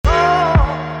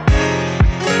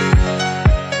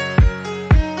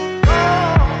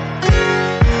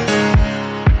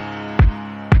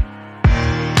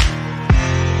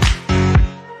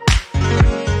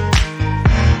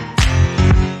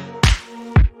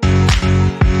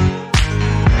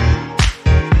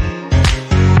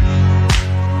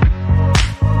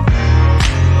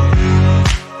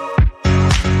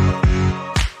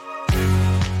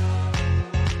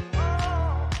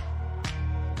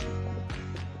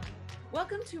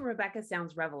Welcome to Rebecca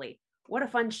Sounds Reveille. What a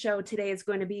fun show today is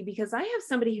going to be because I have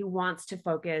somebody who wants to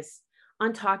focus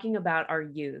on talking about our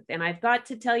youth. And I've got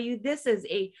to tell you, this is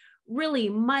a really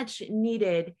much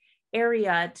needed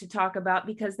area to talk about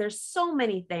because there's so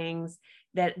many things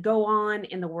that go on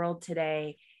in the world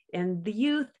today. And the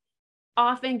youth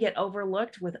often get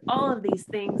overlooked with all of these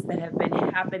things that have been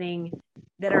happening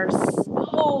that are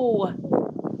so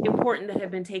important, that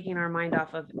have been taking our mind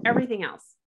off of everything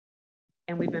else.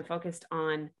 And we've been focused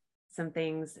on some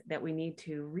things that we need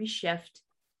to reshift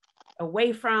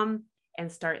away from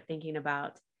and start thinking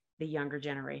about the younger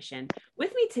generation.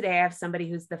 With me today, I have somebody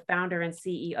who's the founder and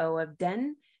CEO of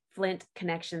Den Flint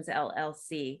Connections,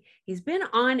 LLC. He's been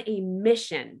on a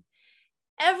mission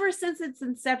ever since its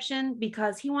inception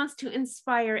because he wants to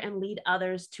inspire and lead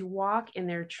others to walk in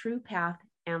their true path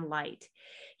and light.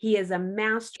 He is a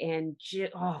master in,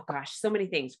 so many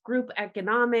things: group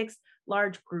economics,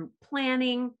 large group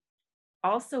planning,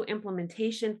 also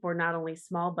implementation for not only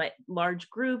small but large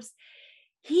groups.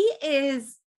 He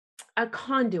is a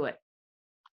conduit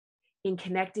in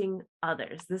connecting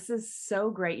others. This is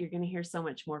so great. You're going to hear so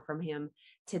much more from him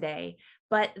today.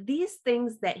 But these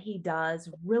things that he does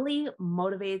really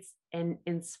motivates and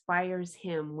inspires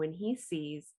him when he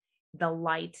sees the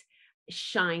light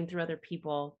shine through other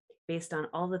people based on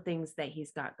all the things that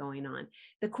he's got going on.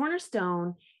 The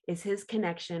cornerstone is his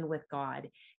connection with God,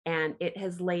 and it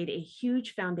has laid a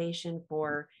huge foundation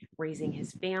for raising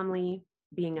his family,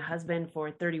 being a husband for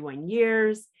 31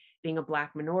 years, being a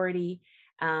Black minority,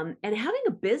 and having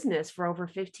a business for over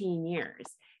 15 years.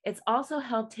 It's also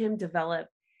helped him develop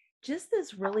just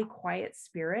this really quiet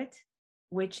spirit,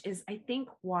 which is, I think,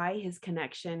 why his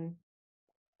connection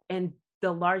and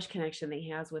the large connection that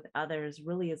he has with others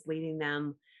really is leading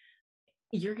them.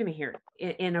 You're going to hear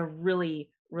it in a really,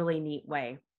 really neat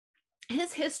way.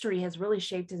 His history has really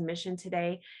shaped his mission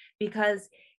today because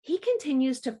he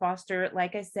continues to foster,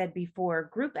 like I said before,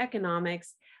 group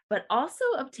economics, but also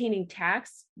obtaining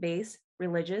tax-based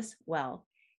religious wealth.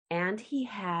 And he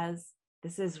has,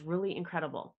 this is really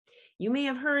incredible. You may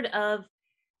have heard of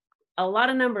a lot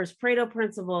of numbers, Pareto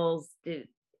principles,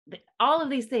 all of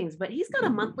these things, but he's got a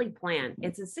monthly plan.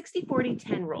 It's a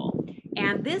 60-40-10 rule.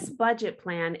 And this budget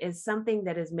plan is something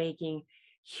that is making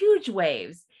huge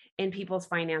waves in people's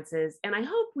finances. And I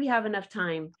hope we have enough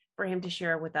time for him to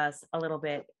share with us a little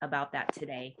bit about that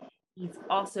today. He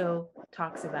also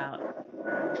talks about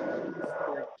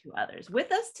to others.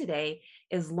 With us today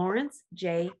is Lawrence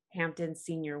J. Hampton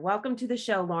Sr. Welcome to the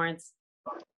show, Lawrence.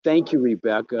 Thank you,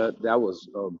 Rebecca. That was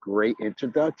a great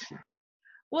introduction.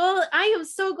 Well, I am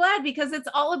so glad because it's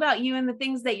all about you and the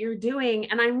things that you're doing.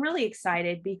 And I'm really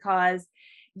excited because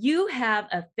you have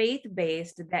a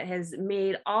faith-based that has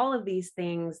made all of these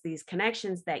things, these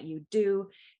connections that you do,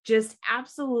 just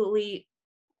absolutely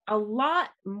a lot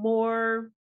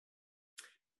more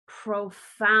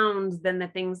profound than the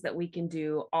things that we can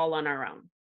do all on our own.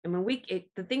 I mean,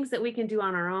 the things that we can do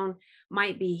on our own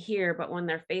might be here, but when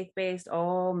they're faith-based,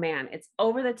 oh man, it's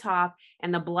over the top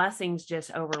and the blessings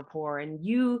just overpour. And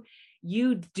you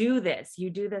do this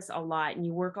a lot, and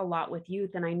you work a lot with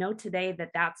youth. And I know today that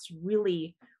that's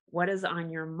really what is on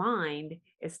your mind,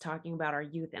 is talking about our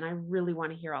youth. And I really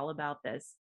want to hear all about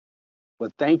this.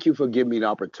 Well, thank you for giving me the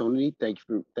opportunity. Thank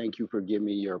you for giving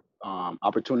me your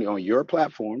opportunity on your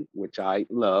platform, which I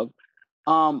love.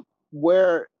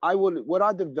 What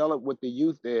I developed with the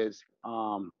youth is,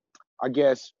 I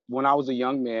guess when I was a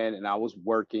young man and I was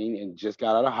working and just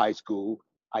got out of high school,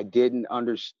 I didn't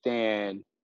understand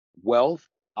wealth.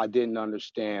 I didn't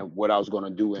understand what I was going to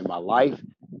do in my life.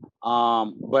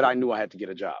 But I knew I had to get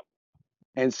a job.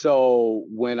 And so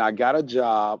when I got a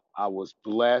job, I was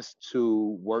blessed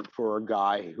to work for a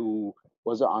guy who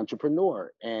was an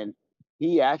entrepreneur. And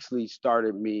he actually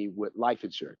started me with life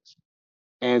insurance.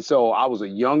 And so I was a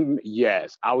young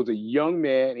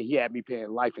man, and he had me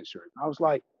paying life insurance. I was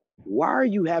like, why are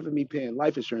you having me paying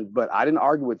life insurance? But I didn't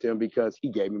argue with him because he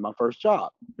gave me my first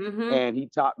job. Mm-hmm. And he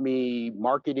taught me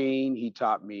marketing. He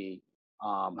taught me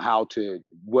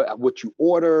what you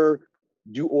order.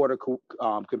 You order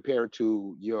compared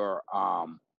to your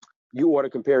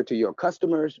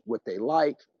customers, what they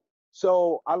like.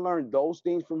 So I learned those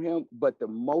things from him. But the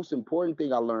most important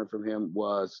thing I learned from him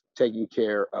was taking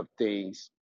care of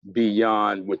things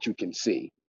beyond what you can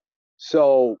see.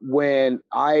 So when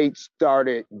I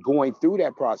started going through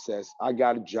that process, I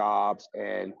got jobs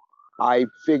and I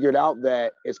figured out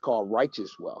that it's called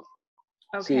righteous wealth.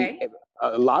 Okay. See,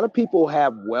 a lot of people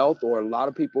have wealth, or a lot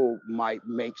of people might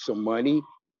make some money,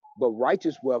 but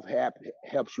righteous wealth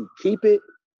helps you keep it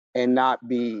and not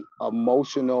be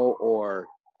emotional or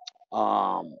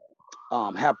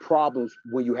have problems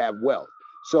when you have wealth.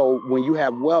 So when you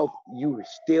have wealth, you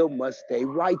still must stay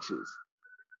righteous.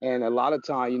 And a lot of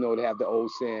time, they have the old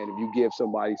saying, if you give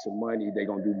somebody some money, they're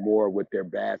going to do more what their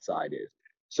bad side is.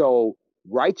 So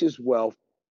righteous wealth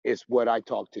is what I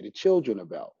talk to the children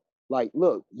about. Like,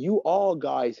 look, you all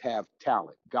guys have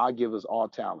talent. God give us all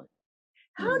talent.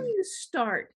 How do you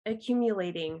start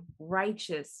accumulating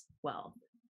righteous wealth?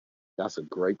 That's a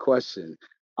great question.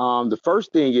 The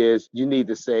first thing is you need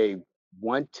to save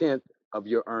 1/10 of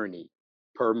your earning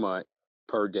per month,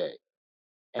 per day.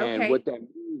 And what Okay. that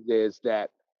means is that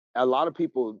a lot of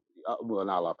people, well,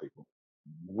 not a lot of people,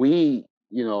 we,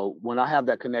 when I have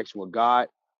that connection with God,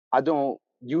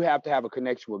 you have to have a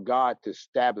connection with God to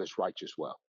establish righteous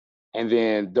wealth. And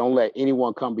then don't let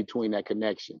anyone come between that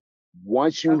connection.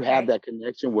 Once you have Okay. that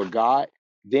connection with God,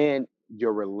 then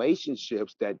your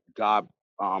relationships that God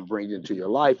brings into your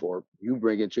life, or you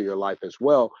bring into your life as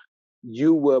well,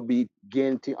 you will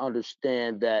begin to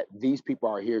understand that these people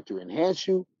are here to enhance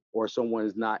you, or someone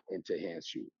is not to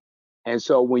enhance you. And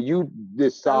so when you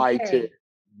decide to Okay.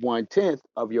 1/10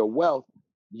 of your wealth,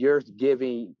 you're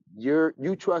giving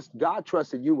you trust God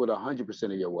trusted you with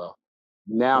 100% of your wealth.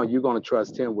 Now you're going to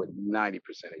trust him with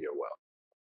 90% of your wealth.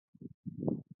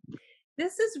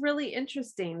 This is really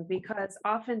interesting because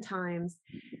oftentimes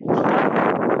a lot of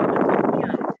people don't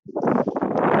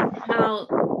understand how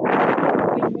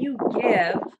when you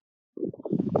give,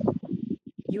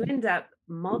 you end up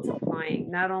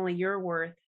multiplying not only your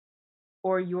worth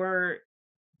or your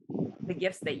the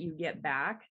gifts that you get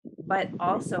back, but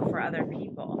also for other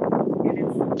people. And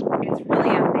it's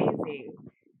really amazing,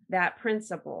 that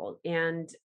principle. And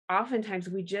oftentimes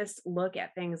we just look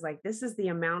at things like, this is the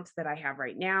amount that I have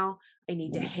right now. I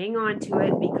need to hang on to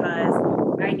it because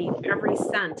I need every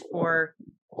cent for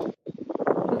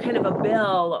some kind of a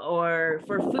bill or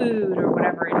for food or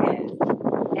whatever it is.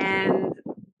 And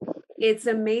it's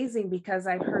amazing because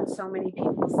I've heard so many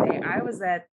people say, I was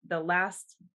at the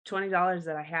last $20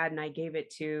 that I had and I gave it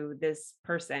to this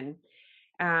person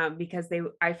because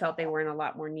I felt they were in a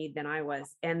lot more need than I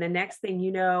was. And the next thing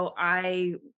you know,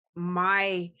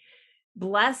 my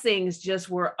blessings just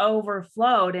were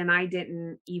overflowed and I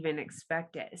didn't even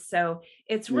expect it. So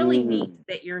it's really neat Mm.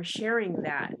 that you're sharing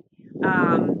that.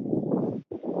 Um,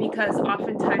 because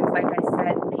oftentimes, like I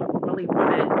said, people really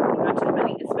want to hang on to the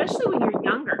money, especially when you're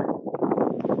younger.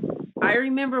 I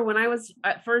remember when I was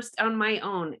at first on my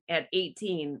own at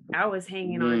 18, I was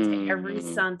hanging on to every Mm.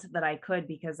 cent that I could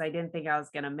because I didn't think I was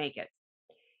going to make it.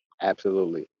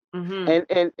 Absolutely. Hmm.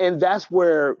 And that's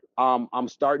where I'm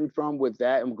starting from with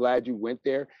that. I'm glad you went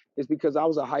there. Is because I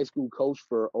was a high school coach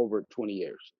for over 20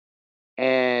 years.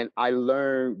 And I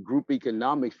learned group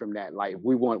economics from that. Like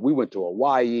we went to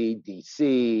Hawaii,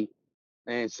 DC,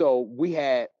 and so we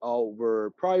had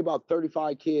over probably about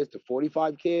 35 kids to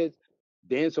 45 kids.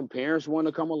 Then some parents want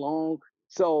to come along.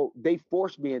 So they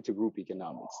forced me into group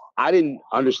economics. I didn't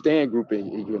understand group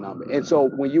economics. And so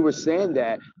when you were saying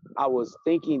that, I was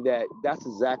thinking that that's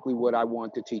exactly what I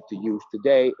want to teach the youth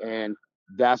today. And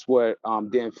that's what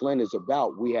Dan Flynn is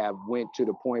about. We have went to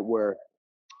the point where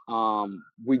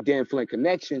we Dan Flynn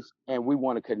connections and we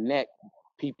want to connect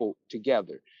people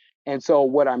together. And so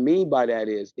what I mean by that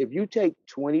is if you take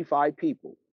 25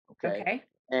 people, okay, Okay.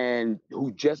 and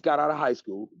who just got out of high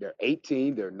school, they're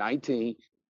 18, they're 19,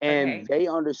 and Okay. they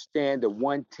understand the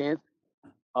 1/10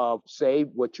 of say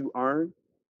what you earn,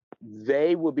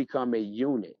 they will become a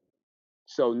unit.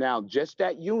 So now just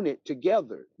that unit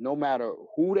together, no matter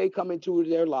who they come into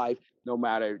their life, no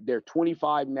matter they're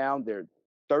 25 now, they're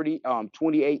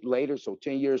 28 later, so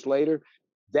 10 years later,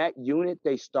 that unit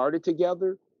they started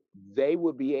together, they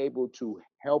will be able to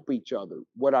help each other.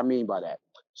 What I mean by that.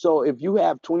 So if you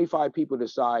have 25 people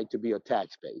decide to be a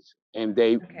tax base and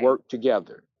they Okay. work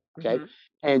together, okay, Hmm.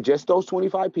 and just those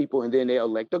 25 people, and then they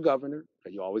elect a governor,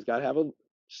 because you always got to have a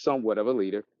somewhat of a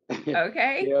leader.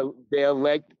 Okay. They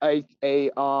elect a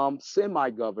semi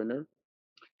governor,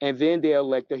 and then they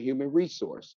elect a human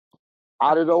resource.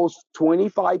 Out of Okay. those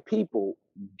 25 people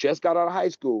just got out of high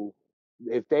school,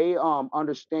 if they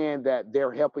understand that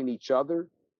they're helping each other,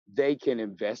 they can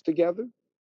invest together,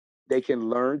 they can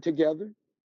learn together,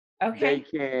 they Okay.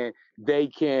 can they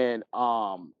can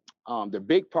the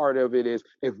big part of it is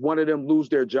if one of them lose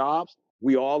their jobs,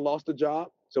 we all lost a job,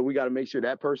 so we got to make sure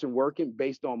that person working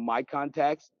based on my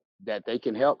contacts that they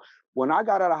can help. When I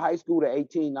got out of high school at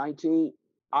 18, 19,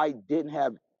 I didn't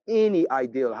have any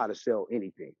idea how to sell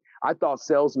anything. I thought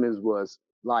salesman was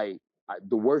like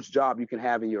the worst job you can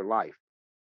have in your life.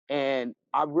 And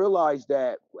I realized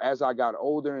that as I got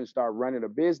older and started running a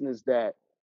business, that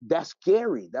that's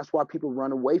scary. That's why people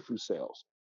run away from sales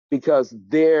because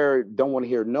they don't want to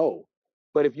hear no.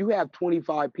 But if you have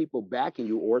 25 people backing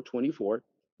you, or 24,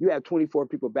 you have 24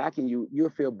 people backing you, you'll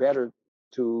feel better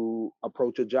to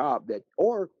approach a job that,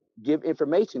 or give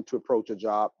information to approach a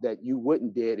job that you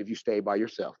wouldn't did if you stayed by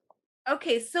yourself.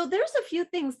 Okay, so there's a few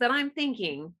things that I'm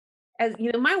thinking, as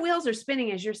you know, my wheels are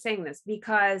spinning as you're saying this,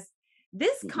 because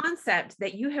this Mhm. concept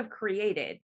that you have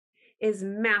created is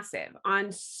massive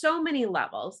on so many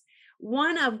levels.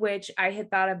 One of which I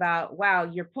had thought about, wow,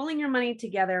 you're pulling your money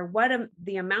together.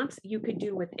 The amounts you could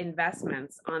do with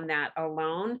investments on that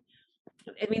alone.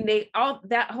 I mean,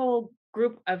 that whole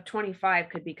group of 25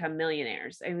 could become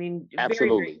millionaires. I mean, very, very.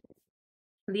 Absolutely.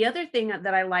 The other thing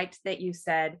that I liked that you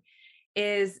said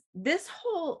is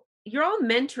you're all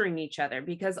mentoring each other,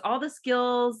 because all the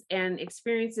skills and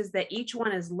experiences that each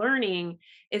one is learning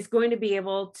is going to be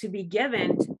able to be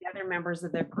given to the other members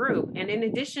of the group. And in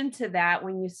addition to that,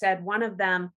 when you said one of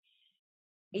them,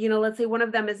 let's say one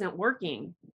of them isn't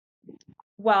working,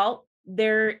 well,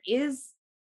 there is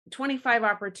 25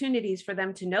 opportunities for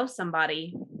them to know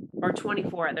somebody, or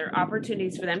 24 other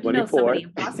opportunities for them to know 24. somebody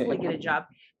and possibly get a job.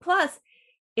 Plus,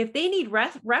 if they need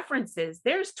references,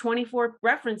 there's 24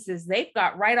 references they've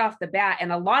got right off the bat.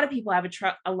 And a lot of people have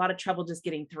a lot of trouble just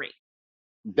getting 3.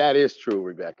 That is true,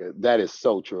 Rebecca. That is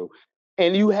so true.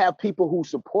 And you have people who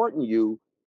supporting you,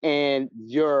 and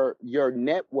your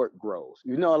network grows.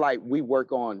 Like we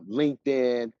work on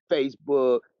LinkedIn,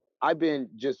 Facebook.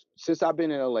 Since I've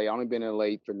been in LA, I've only been in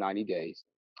LA for 90 days.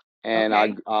 And I,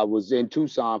 Okay. I was in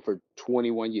Tucson for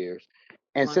 21 years.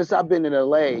 And Long since time. I've been in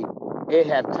LA, it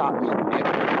has taught me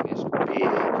networking is big.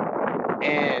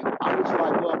 And I was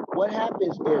like, well, what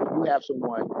happens if you have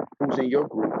someone who's in your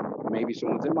group? Maybe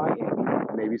someone's in Miami,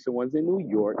 maybe someone's in New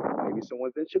York, maybe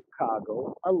someone's in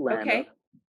Chicago, Atlanta, Okay.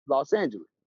 Los Angeles,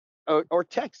 or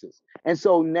Texas. And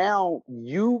so now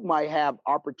you might have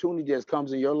opportunity that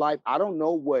comes in your life. I don't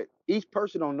know what each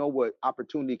person don't know what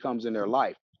opportunity comes in their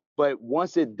life, but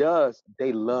once it does,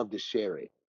 they love to share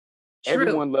it. True.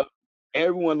 Everyone love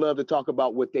everyone love to talk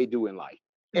about what they do in life.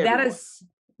 That Everyone. is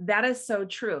that is so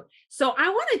true. So I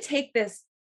want to take this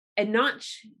a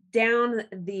notch down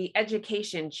the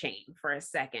education chain for a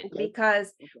second, Okay.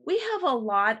 because Okay. we have a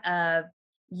lot of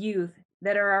youth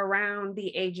that are around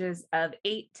the ages of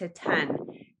 8 to 10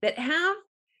 that have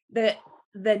the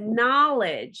the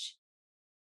knowledge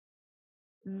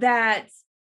that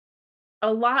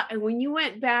a lot. And when you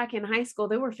went back in high school,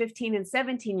 there were 15 and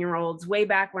 17-year-olds way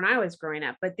back when I was growing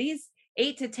up, but these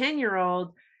 8 to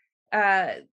 10-year-old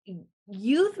uh,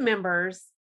 youth members,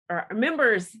 or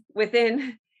members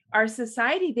within our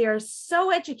society, they are so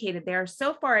educated, they are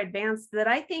so far advanced, that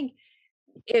I think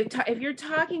if you're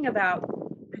talking about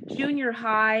the junior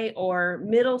high or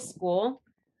middle school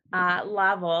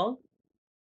level,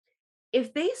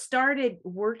 if they started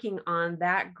working on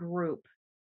that group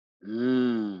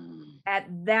Mm. at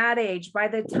that age, by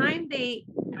the time they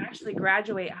actually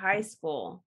graduate high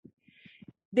school,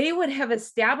 they would have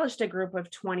established a group of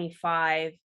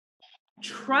 25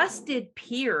 trusted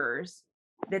peers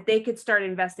that they could start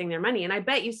investing their money. And I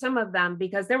bet you some of them,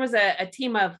 because there was a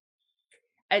team of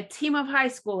high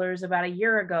schoolers about a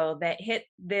year ago that hit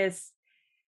this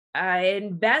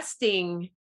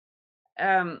investing.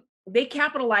 They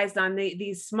capitalized on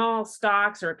these small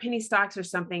stocks or penny stocks or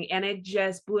something, and it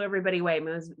just blew everybody away. It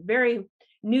was very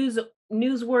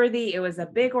newsworthy. It was a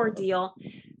big ordeal.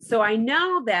 So I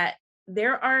know that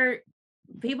there are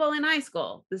people in high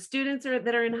school, the students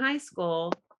that are in high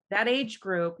school, that age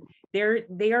group,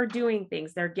 they are doing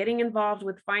things. They're getting involved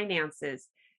with finances.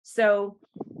 So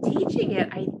teaching it,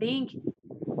 I think,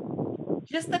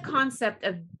 just the concept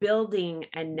of building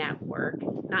a network,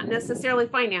 not necessarily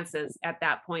finances at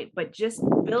that point, but just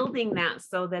building that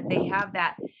so that they have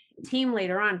that team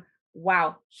later on.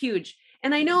 Wow, huge.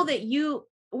 And I know that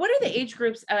what are the age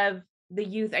groups of the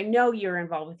youth? I know you're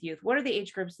involved with youth. What are the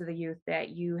age groups of the youth that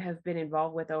you have been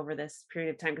involved with over this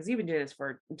period of time? Because you've been doing this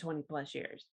for 20 plus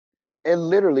years. And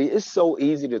literally, it's so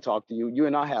easy to talk to you. You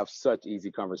and I have such easy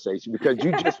conversation because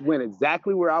you just went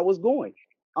exactly where I was going.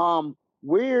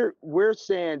 We're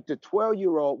saying the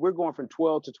 12-year-old, we're going from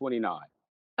 12 to 29.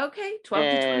 Okay, 12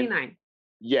 to And 29.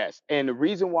 yes, and the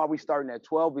reason why we starting at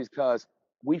 12 is because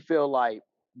we feel like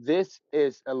this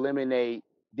is eliminate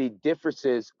the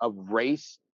differences of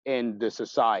race in the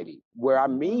society. Where I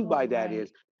mean by Oh, that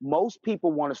is right. most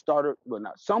people want to start well,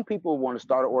 not some people want to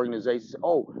start an organization.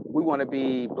 Oh, we want to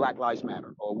be Black Lives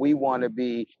Matter, or we want to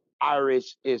be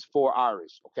Irish is for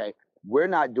Irish. Okay, we're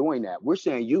not doing that. We're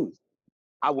saying youth.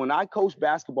 When I coach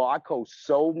basketball, I coach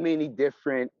so many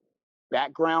different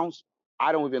backgrounds,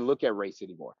 I don't even look at race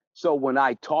anymore. So when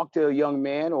I talk to a young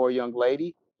man or a young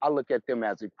lady, I look at them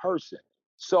as a person.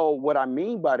 So what I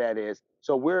mean by that is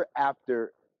So we're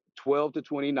after 12 to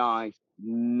 29,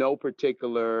 no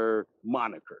particular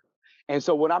moniker. And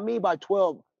so what I mean by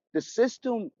 12, the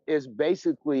system is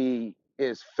basically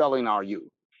is failing our youth.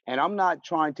 And I'm not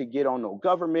trying to get on no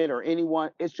government or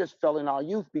anyone. It's just failing our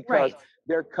youth because Right.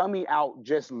 they're coming out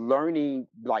just learning,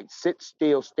 like sit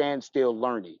still, stand still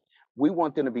learning. We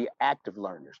want them to be active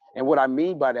learners. And what I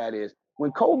mean by that is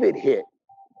when COVID hit,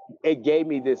 it gave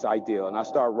me this idea and I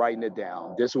started writing it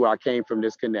down. This is where I came from,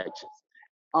 this connection.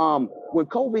 When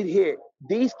COVID hit,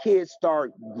 these kids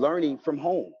start learning from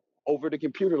home over the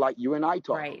computer, like you and I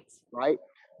talking, Right. right?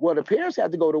 Well, the parents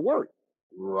had to go to work,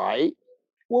 right?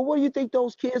 Well, what do you think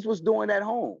those kids was doing at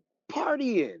home?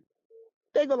 Partying.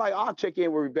 They go like, I'll check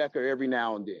in with Rebecca every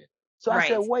now and then. So I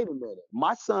said, Right. wait a minute.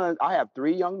 My son, I have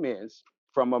three young men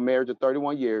from a marriage of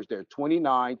 31 years. They're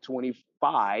 29,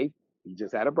 25. He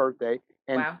just had a birthday,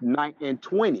 and Wow.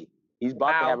 20. He's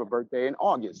about to have Wow. a birthday in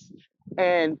August.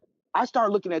 And I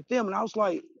started looking at them and I was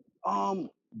like,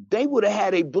 they would have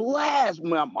had a blast.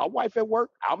 My wife at work,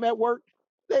 I'm at work.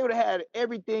 They would have had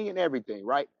everything and everything,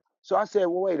 right? So I said,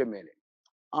 well, wait a minute.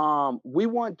 We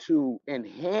want to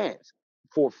enhance,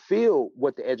 fulfill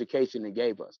what the education they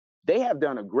gave us. They have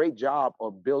done a great job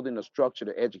of building a structure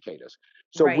to educate us.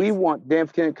 So Right. we want them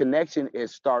connection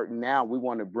is starting now. We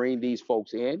want to bring these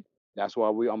folks in. That's why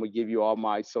I'm gonna give you all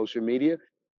my social media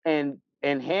and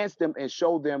enhance them and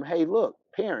show them, hey, look,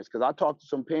 parents, because I talked to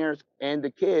some parents and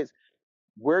the kids,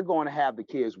 we're going to have the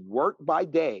kids work by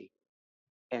day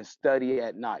and study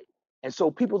at night. And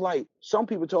so some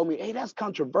people told me, hey, that's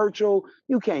controversial.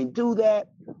 You can't do that.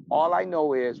 All I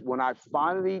know is when I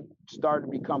finally started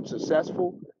to become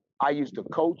successful, I used to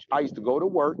coach. I used to go to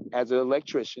work as an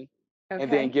electrician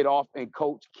and then Okay. get off and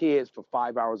coach kids for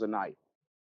 5 hours a night.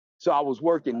 So I was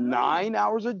working 9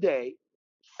 hours a day,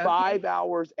 Okay. 5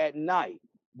 hours at night.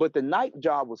 But the night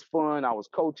job was fun. I was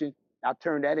coaching. I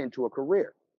turned that into a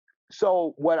career.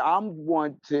 So what I'm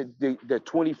want to the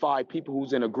 25 people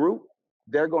who's in a group,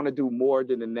 they're going to do more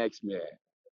than the next man.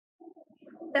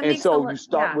 That And makes a so lot. you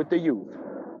start Yeah. with the youth.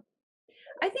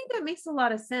 I think that makes a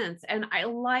lot of sense. And I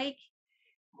like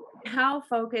how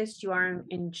focused you are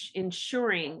in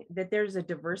ensuring that there's a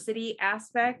diversity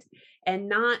aspect and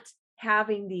not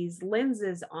having these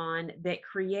lenses on that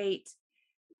create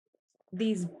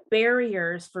these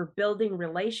barriers for building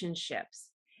relationships.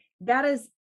 That is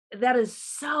that is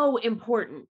so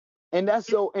important. And that's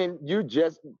so, and you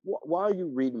just, why are you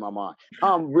reading my mind?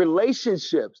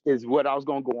 Relationships is what I was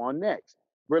going to go on next.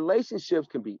 Relationships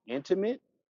can be intimate,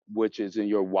 which is in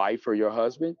your wife or your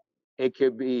husband. It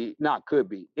could be, not could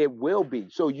be, it will be.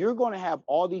 So you're going to have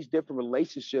all these different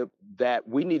relationships that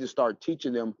we need to start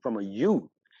teaching them from a youth.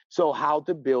 So how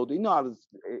to build, not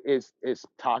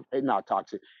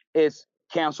toxic, it's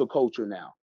cancel culture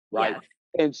now, right? Yes.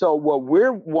 And so what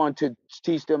we're want to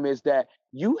teach them is that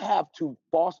you have to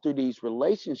foster these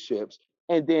relationships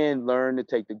and then learn to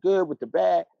take the good with the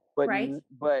bad, but Right.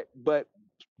 but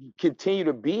continue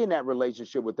to be in that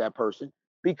relationship with that person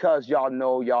because y'all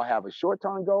know y'all have a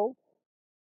short-term goal,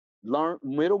 learn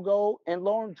middle goal, and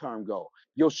long-term goal.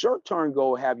 Your short-term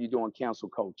goal will have you doing cancel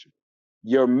culture.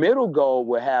 Your middle goal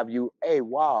will have you, hey,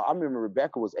 wow, I remember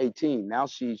Rebecca was 18, now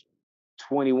she's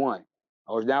 21,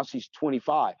 or now she's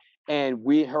 25. And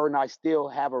her and I still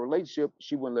have a relationship.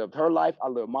 She went and lived her life, I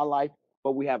lived my life,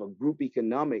 but we have a group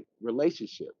economic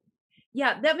relationship.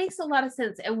 Yeah, that makes a lot of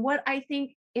sense. And what I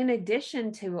think, in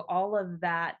addition to all of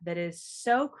that, that is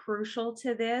so crucial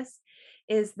to this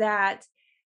is that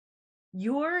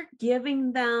you're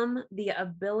giving them the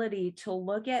ability to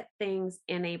look at things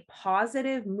in a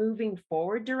positive, moving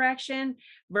forward direction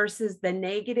versus the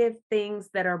negative things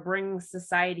that are bringing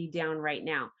society down right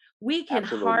now. We can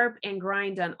Absolutely. harp and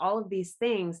grind on all of these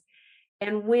things.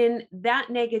 And when that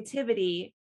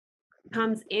negativity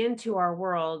comes into our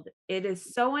world, it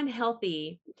is so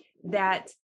unhealthy that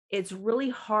it's really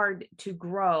hard to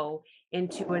grow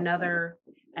into another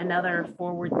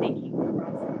forward thinking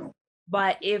process.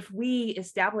 But if we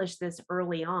establish this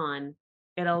early on,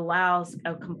 it allows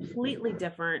a completely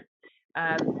different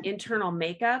internal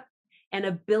makeup and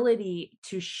ability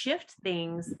to shift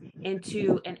things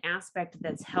into an aspect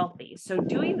that's healthy. So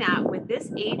doing that with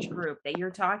this age group that you're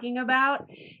talking about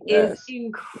is Yes.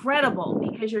 incredible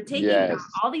because you're taking down Yes.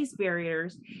 all these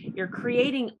barriers, you're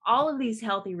creating all of these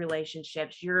healthy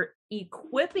relationships, you're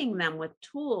equipping them with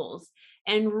tools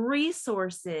and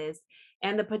resources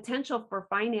and the potential for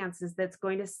finances that's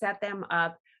going to set them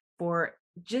up for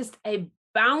just a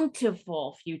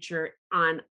bountiful future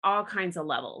on all kinds of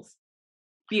levels.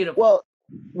 Beautiful.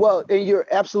 Well, and you're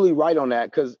absolutely right on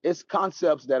that because it's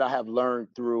concepts that I have learned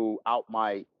throughout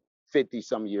my 50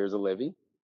 some years of living.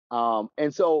 And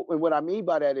what I mean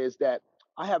by that is that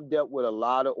I have dealt with a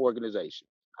lot of organizations.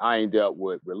 I ain't dealt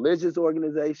with religious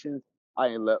organizations. I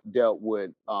ain't dealt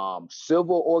with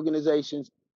civil organizations.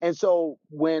 And so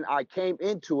when I came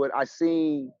into it, I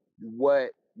seen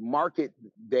what market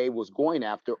they was going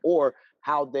after or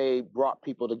how they brought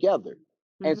people together.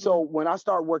 And so Mhm. when I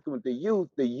started working with the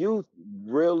youth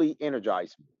really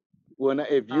energized me. When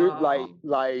if you're Oh,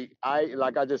 like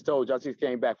I just told you, I just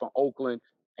came back from Oakland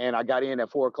and I got in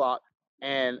at 4 o'clock,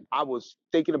 and I was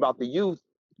thinking about the youth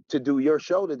to do your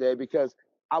show today because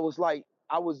I was like,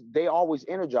 they always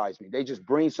energize me. They just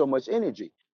bring so much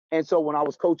energy. And so when I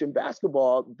was coaching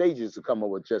basketball, they just come up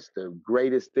with just the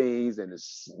greatest things and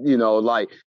it's, like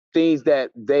things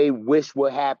that they wish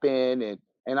would happen.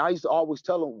 And I used to always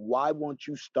tell them, why won't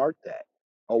you start that?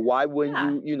 Or why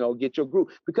wouldn't yeah. you get your group?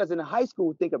 Because in high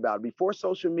school, think about it, before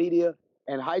social media,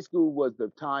 and high school was the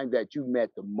time that you met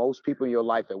the most people in your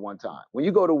life at one time. When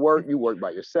you go to work, you work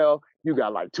by yourself. You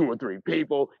got like 2 or 3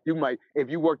 people. You might, if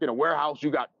you work in a warehouse,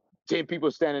 you got 10 people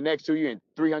standing next to you and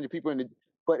 300 people in the,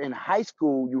 but in high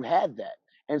school, you had that.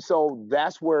 And so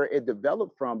that's where it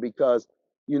developed from because,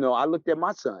 I looked at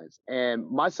my sons and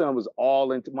my sons was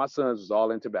all into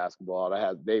basketball.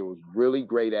 They was really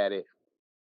great at it.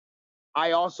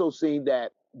 I also seen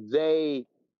that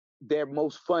their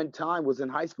most fun time was in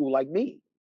high school like me.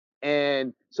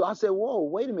 And so I said, whoa,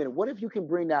 wait a minute. What if you can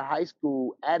bring that high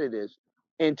school additives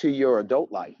into your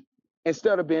adult life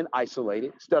instead of being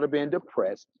isolated, instead of being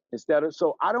depressed,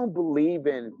 so I don't believe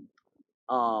in,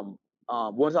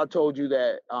 once I told you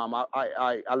that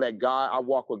I let God, I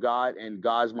walk with God and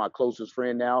God's my closest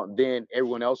friend now, then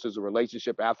everyone else is a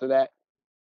relationship after that.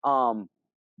 Um,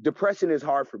 Depression is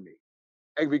hard for me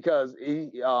because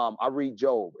I read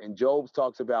Job, and Job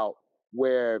talks about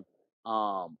where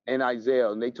and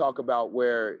Isaiah, and they talk about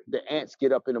where the ants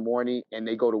get up in the morning and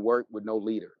they go to work with no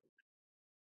leader.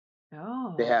 They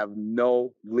Oh, have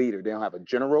no leader. They don't have a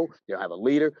general. They don't have a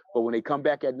leader. But when they come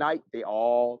back at night, they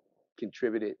all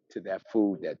contributed to that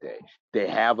food that day. They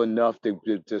have enough to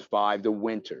survive the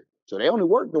winter. So they only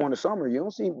work during the summer. You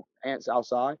don't see ants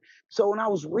outside. So when I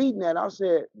was reading that, I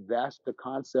said, that's the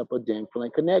concept of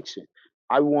Flint connection.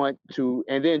 I want to,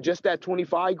 and then just that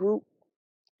 25 group,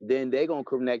 then they're going to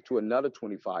connect to another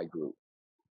 25 group.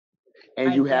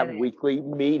 And I you get have it. weekly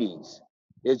meetings.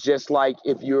 It's just like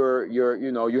if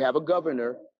you have a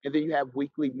governor, and then you have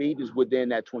weekly meetings within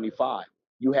that 25.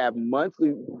 You have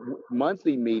monthly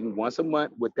meeting once a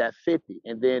month with that 50,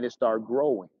 and then it start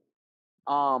growing.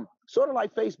 Sort of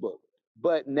like Facebook,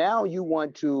 but now you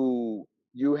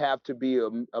have to be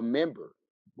a member.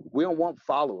 We don't want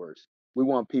followers. We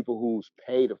want people who's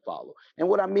paid to follow. And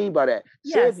what I mean by that,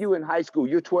 say if Yes, you in high school,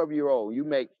 you're 12-year-old, you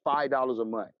make $5 a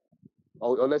month,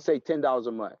 or let's say $10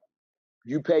 a month.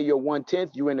 You pay your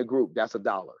 1/10, you in the group. That's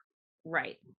 $1.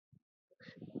 right.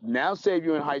 Now, say if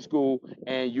you're in high school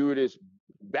and you're this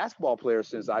basketball player,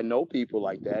 since I know people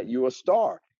like that, you're a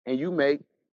star and you make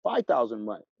 5,000 a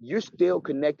month. You're still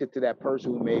connected to that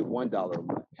person who made $1 a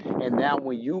month. And now,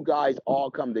 when you guys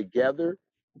all come together,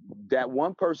 that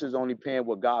one person is only paying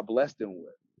what God blessed them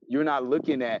with. You're not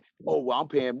looking at, oh, well, I'm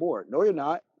paying more. No, you're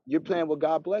not. You're paying what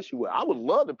God bless you with. I would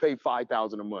love to pay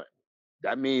 5,000 a month.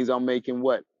 That means I'm making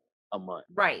what a month.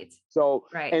 Right. So,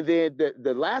 Right. and then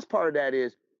the last part of that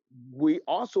is we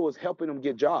also is helping them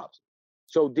get jobs.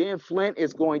 So Dan Flint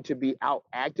is going to be out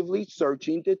actively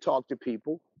searching to talk to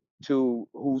people to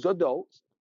who's adults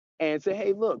and say,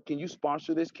 hey, look, can you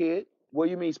sponsor this kid? What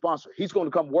do you mean sponsor? He's going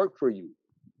to come work for you.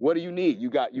 What do you need?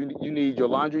 You need your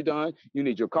laundry done, you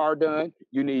need your car done,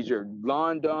 you need your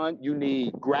lawn done, you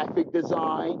need graphic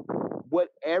design,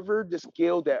 whatever the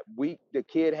skill that the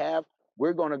kid have,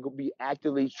 we're going to be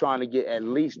actively trying to get at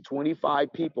least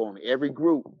 25 people in every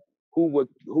group who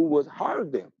would hire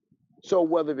them. So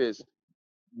whether it's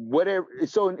whatever,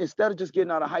 so instead of just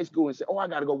getting out of high school and say, oh, I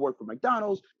got to go work for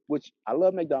McDonald's, which I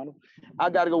love McDonald's, I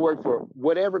got to go work for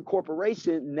whatever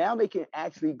corporation. Now they can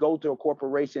actually go to a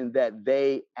corporation that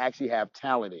they actually have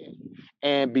talent in,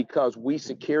 and because we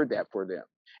secured that for them,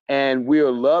 and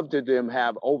we'll love to them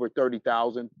have over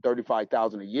 30,000,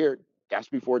 35,000 a year. That's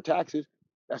before taxes.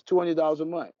 That's $200 a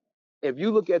month. If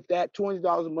you look at that,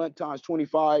 $200 a month times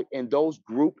 25, and those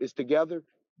group is together,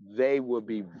 they will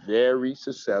be very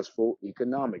successful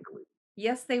economically.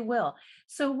 Yes, they will.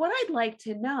 So, what I'd like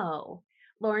to know,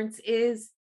 Lawrence,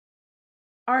 is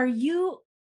are you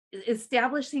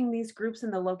establishing these groups in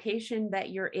the location that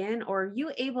you're in, or are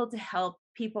you able to help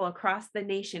people across the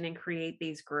nation and create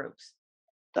these groups?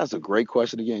 That's a great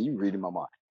question. Again, you reading my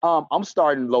mind. I'm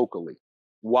starting locally.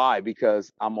 Why?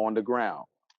 Because I'm on the ground.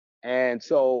 And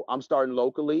so I'm starting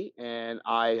locally, and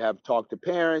I have talked to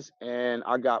parents, and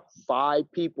I got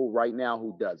 5 people right now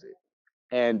who does it,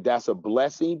 and that's a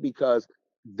blessing because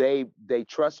they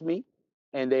trust me,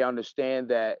 and they understand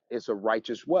that it's a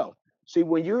righteous wealth. See,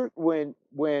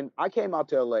 when I came out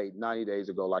to LA 90 days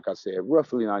ago, like I said,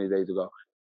 roughly 90 days ago,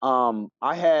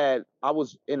 I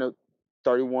was in a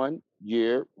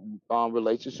 31-year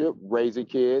relationship, raising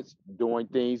kids, doing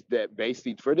things that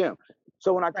basically for them.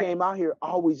 So when I Right. came out here, I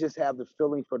always just have the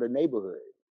feeling for the neighborhood.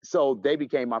 So they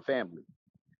became my family.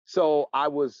 So I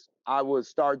would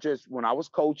start just when I was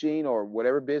coaching or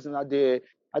whatever business I did,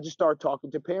 I just started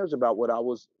talking to parents about what I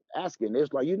was asking.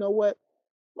 It's like, you know what?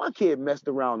 My kid messed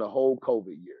around the whole COVID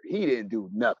year. He didn't do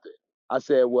nothing. I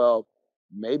said, well,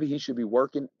 maybe he should be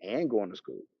working and going to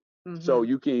school. So Mm-hmm.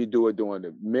 you can do it during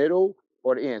the middle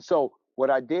or the end. So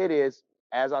what I did is,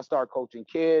 as I start coaching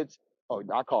kids, oh,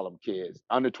 I call them kids.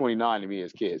 Under 29 to me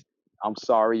is kids. I'm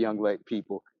sorry, young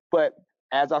people. But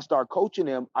as I start coaching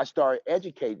them, I start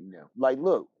educating them. Like,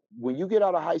 look, when you get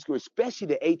out of high school, especially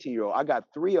the 18-year-old, I got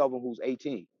 3 of them who's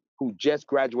 18, who just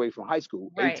graduated from high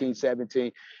school, Right. 18,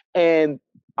 17. And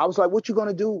I was like, what you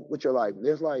gonna do with your life?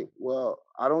 They're like, well,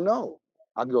 I don't know.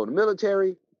 I can go to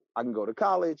military, I can go to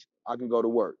college, I can go to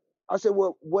work. I said,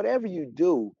 well, whatever you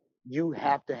do, you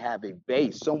have to have a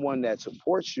base, someone that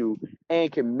supports you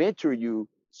and can mentor you.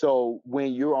 So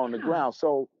when you're on the Yeah. ground,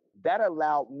 so that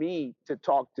allowed me to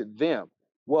talk to them.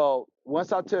 Well,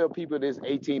 once I tell people this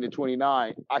 18 to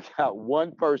 29, I got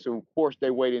one person who forced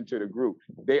their way into the group.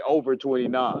 They over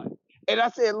 29. And I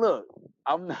said, look,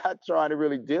 I'm not trying to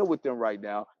really deal with them right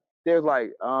now. They're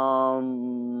like,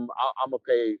 I'm gonna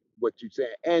pay what you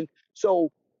said. And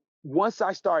so once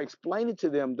I start explaining to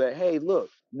them that, hey, look,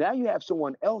 now you have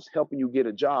someone else helping you get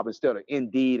a job instead of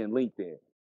Indeed and LinkedIn,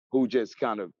 who just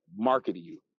kind of marketing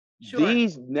you. Sure.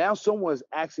 These now someone's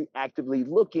actually actively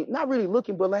looking, not really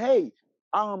looking, but like, hey,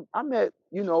 I'm at,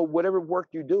 whatever work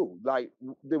you do, like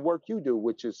the work you do,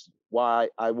 which is why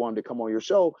I wanted to come on your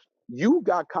show. You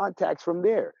got contacts from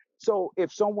there. So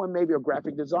if someone maybe a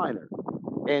graphic designer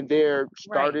and they're Right.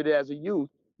 started as a youth,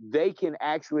 they can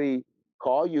actually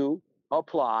call you,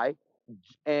 apply,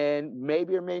 and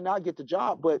maybe or may not get the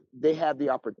job, but they have the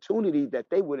opportunity that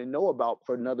they wouldn't know about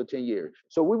for another 10 years.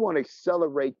 So we want to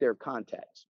accelerate their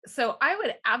contacts. So I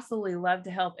would absolutely love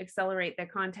to help accelerate the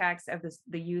contacts of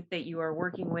the youth that you are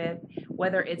working with,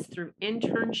 whether it's through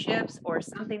internships or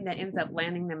something that ends up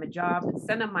landing them a job.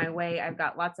 Send them my way. I've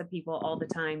got lots of people all the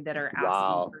time that are asking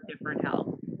Wow. for different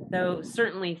help. So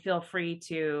certainly feel free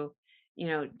to,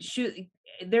 shoot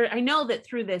there. I know that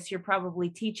through this, you're probably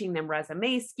teaching them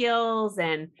resume skills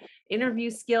and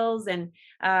interview skills. And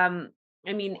I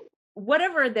mean,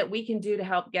 whatever that we can do to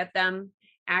help get them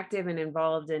active and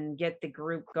involved and get the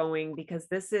group going, because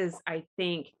this is, I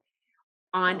think,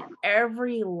 on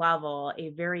every level a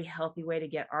very healthy way to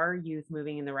get our youth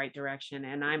moving in the right direction,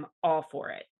 and I'm all for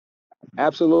it.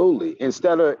 Absolutely. And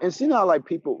see now, like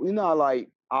people, like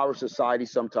our society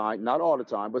sometimes, not all the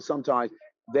time, but sometimes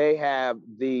they have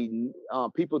the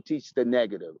people teach the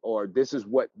negative or this is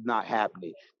what not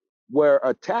happening. Where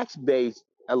a tax base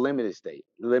eliminates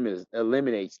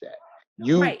that.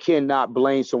 You Right. cannot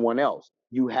blame someone else.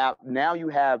 You have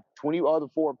 20 other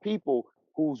 4 people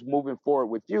who's moving forward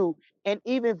with you. And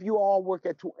even if you all work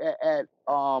at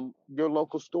your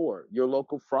local store, your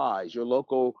local Fry's, your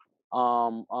local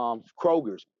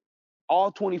Kroger's,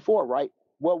 all 24, right?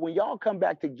 Well, when y'all come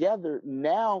back together,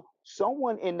 now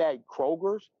someone in that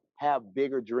Kroger's have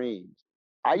bigger dreams.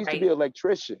 I used to be Right. an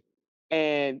electrician.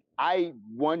 And I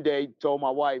one day told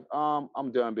my wife,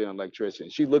 I'm done being an electrician.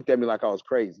 She looked at me like I was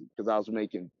crazy because I was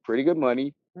making pretty good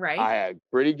money. Right. I had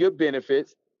pretty good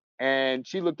benefits. And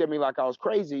she looked at me like I was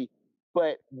crazy.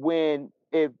 But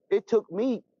it took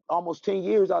me almost 10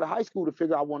 years out of high school to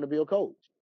figure out I want to be a coach.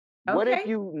 What if Okay.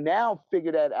 you now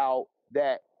figure that out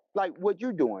that like what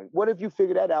you're doing? What if you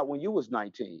figured that out when you was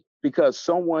 19? Because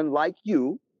someone like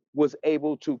you was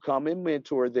able to come and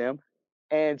mentor them.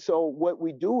 And so what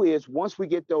we do is once we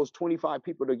get those 25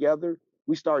 people together,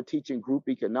 we start teaching group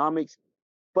economics.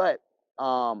 But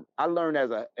I learned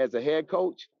as a head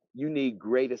coach, you need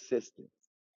great assistance.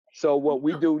 So what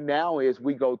we No. do now is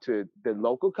we go to the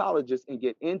local colleges and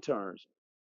get interns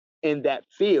in that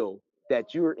field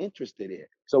that you're interested in.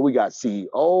 So we got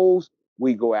CEOs,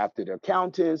 we go after the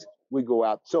accountants, we go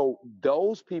out. So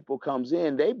those people comes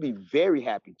in, they be very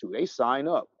happy to. They sign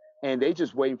up and they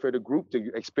just waiting for the group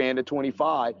to expand to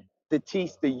 25 to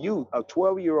teach the youth, a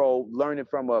 12-year-old learning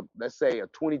from let's say a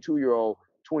 22-year-old,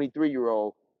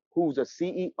 23-year-old who's a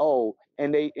CEO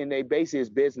and they base his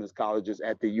business colleges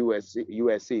at the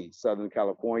USC, Southern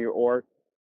California or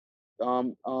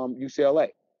UCLA.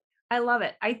 I love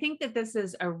it. I think that this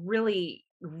is a really,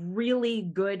 really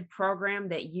good program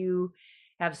that you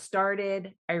have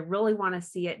started. I really want to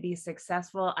see it be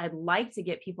successful. I'd like to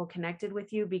get people connected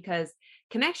with you because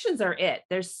connections are it.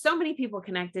 There's so many people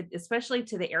connected, especially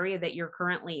to the area that you're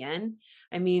currently in.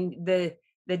 I mean, the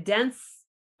dense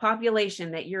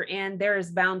population that you're in, there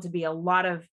is bound to be a lot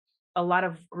of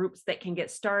groups that can get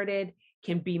started,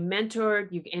 can be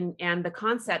mentored, you and the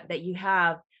concept that you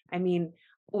have, I mean,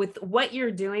 with what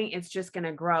you're doing, it's just going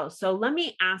to grow. So let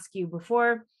me ask you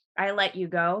before I let you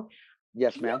go,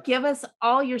 Yes, can you ma'am. give us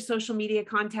all your social media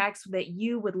contacts that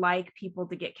you would like people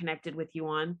to get connected with you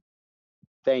on?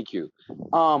 Thank you.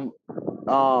 Um,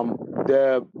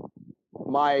 the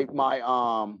my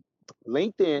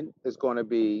LinkedIn is going to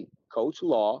be Coach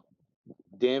Law,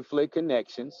 Den Flick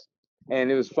Connections.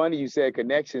 And it was funny you said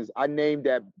connections. We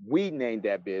named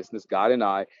that business, God and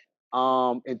I,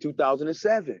 in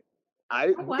 2007. Oh,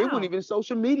 It wasn't wow. even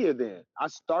social media then. I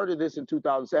started this in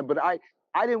 2007, but I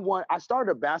didn't want, I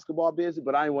started a basketball business,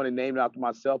 but I didn't want to name it after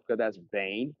myself because that's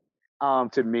vain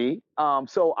to me.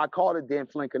 So I called it Den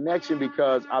Flint Connection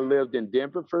because I lived in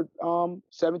Denver for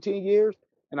 17 years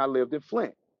and I lived in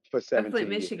Flint for Of Flint,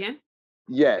 17 years. Michigan.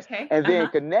 Yes. Okay. And then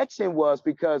Uh-huh. connection was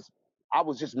because I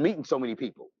was just meeting so many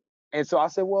people. And so I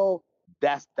said, well,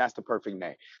 that's the perfect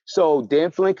name. So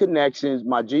Dan Flint Connections,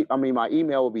 my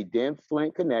email will be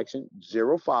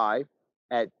danflintconnection05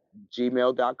 at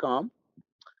gmail.com.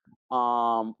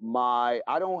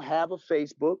 I don't have a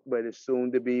Facebook, but it's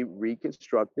soon to be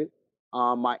reconstructed.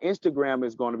 My Instagram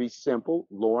is going to be simple,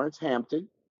 Lawrence Hampton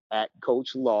at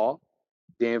Coach Law,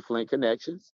 Dan Flint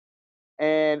Connections.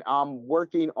 And I'm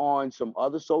working on some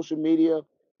other social media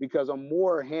because I'm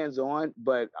more hands-on,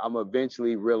 but I'm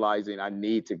eventually realizing I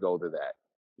need to go to that.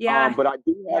 Yeah. But I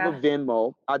do have a Yeah.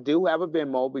 Venmo. I do have a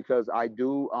Venmo because I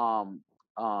do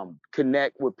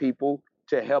connect with people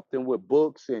to help them with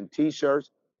books and T-shirts,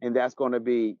 and that's going to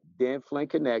be Dan Flint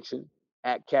Connection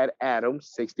at Cat Adams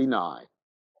 69. I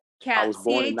Cat, was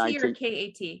born in CAT or 19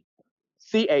 KAT?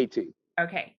 CAT.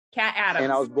 Okay. Cat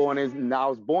And I Adams. was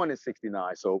born in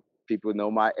 69. So people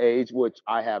know my age, which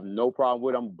I have no problem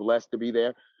with. I'm blessed to be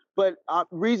there. But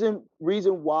reason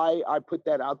why I put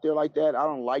that out there like that, I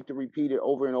don't like to repeat it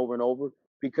over and over and over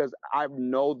because I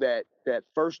know that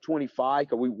first 25,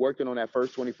 because we working on that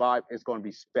first 25, it's going to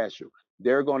be special.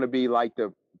 They're going to be like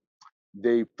the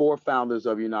four founders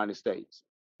of the United States.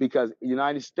 Because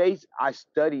United States, I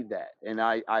studied that, and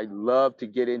I love to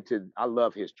get into. I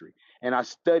love history, and I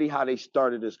study how they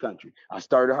started this country. I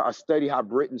study how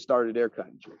Britain started their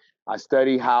country. I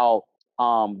study how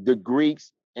the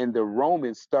Greeks and the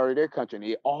Romans started their country, and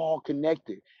they all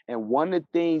connected. And one of the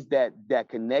things that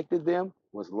connected them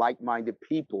was like-minded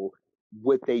people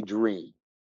with a dream,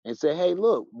 and say, hey,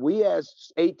 look, we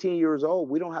as 18 years old,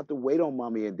 we don't have to wait on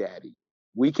mommy and daddy.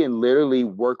 We can literally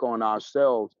work on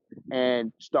ourselves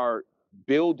and start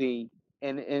building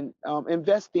and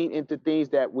investing into things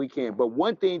that we can. But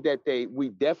one thing that we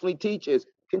definitely teach is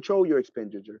control your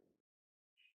expenditure.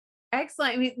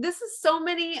 Excellent. I mean, this is so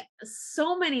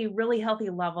many really healthy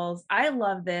levels. I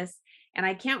love this. And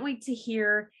I can't wait to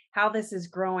hear how this is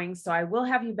growing. So I will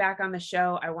have you back on the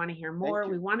show. I want to hear more.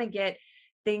 Thank We you. want to get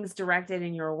things directed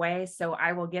in your way. So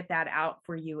I will get that out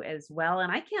for you as well.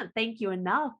 And I can't thank you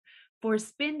enough for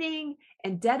spending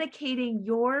and dedicating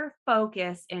your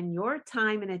focus and your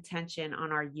time and attention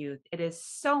on our youth. It is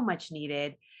so much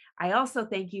needed. I also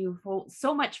thank you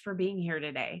so much for being here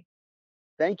today.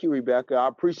 Thank you, Rebecca. I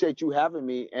appreciate you having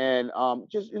me. And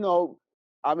just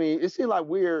I mean, it seems like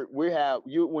we have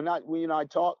you when you and I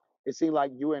talk. It seems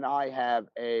like you and I have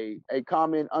a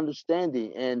common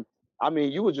understanding. And I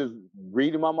mean, you were just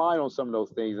reading my mind on some of those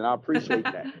things, and I appreciate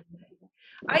that.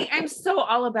 I'm so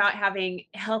all about having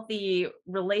healthy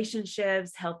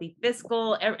relationships, healthy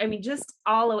fiscal. I mean, just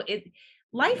all of it.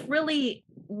 Life really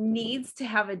needs to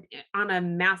have on a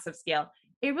massive scale,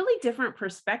 a really different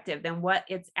perspective than what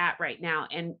it's at right now.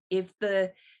 And if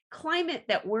the climate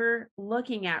that we're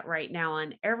looking at right now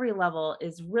on every level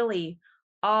is really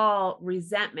all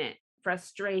resentment,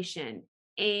 frustration,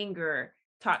 anger,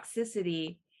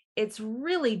 toxicity, it's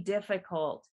really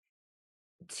difficult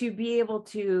to be able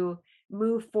to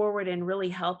move forward in really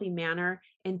healthy manner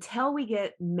until we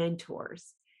get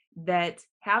mentors that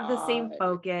have the same Uh,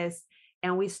 focus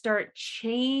and we start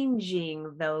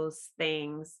changing those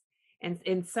things,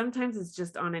 and sometimes it's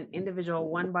just on an individual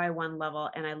one by one level,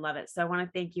 and I love it. So I want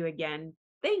to thank you again.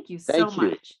 Thank you so Thank you.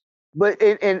 much. But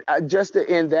just to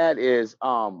end that is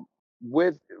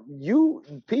with you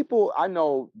people, I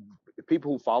know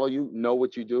people who follow you know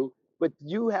what you do, but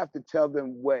you have to tell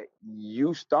them what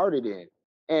you started in.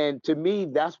 And to me,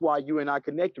 that's why you and I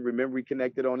connected. Remember, we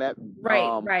connected on that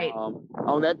Right, right.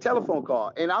 on that telephone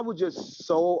call, and I was just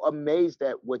so amazed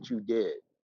at what you did,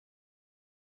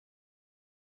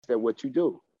 at what you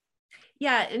do.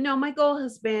 Yeah, no, my goal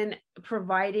has been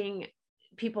providing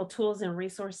people tools and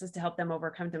resources to help them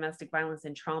overcome domestic violence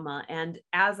and trauma. And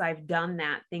as I've done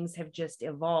that, things have just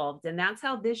evolved. And that's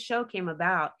how this show came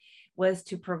about, was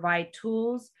to provide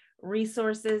tools,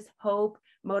 resources, hope,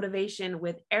 motivation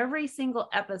with every single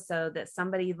episode that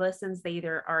somebody listens. They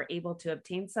either are able to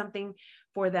obtain something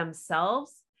for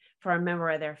themselves, for a member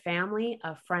of their family,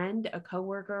 a friend, a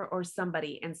coworker, or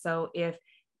somebody. And so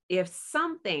if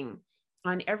something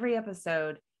on every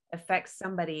episode affects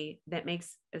somebody that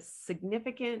makes a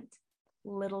significant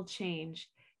little change,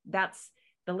 that's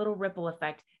the little ripple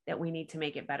effect that we need to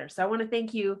make it better. So I want to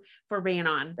thank you for being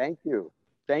on. Thank you.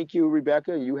 Thank you,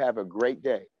 Rebecca. You have a great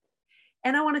day.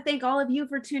 And I want to thank all of you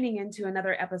for tuning into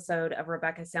another episode of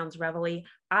Rebecca Sounds Reveille.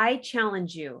 I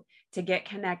challenge you to get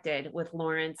connected with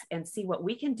Lawrence and see what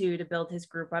we can do to build his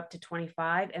group up to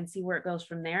 25 and see where it goes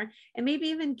from there. And maybe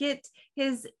even get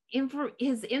his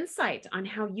insight on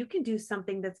how you can do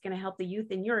something that's going to help the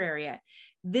youth in your area.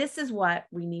 This is what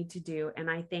we need to do. And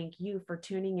I thank you for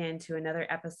tuning in to another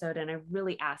episode. And I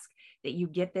really ask that you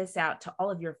get this out to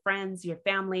all of your friends, your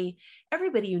family,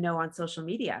 everybody you know on social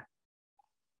media,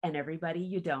 and everybody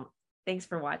you don't. Thanks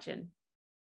for watching.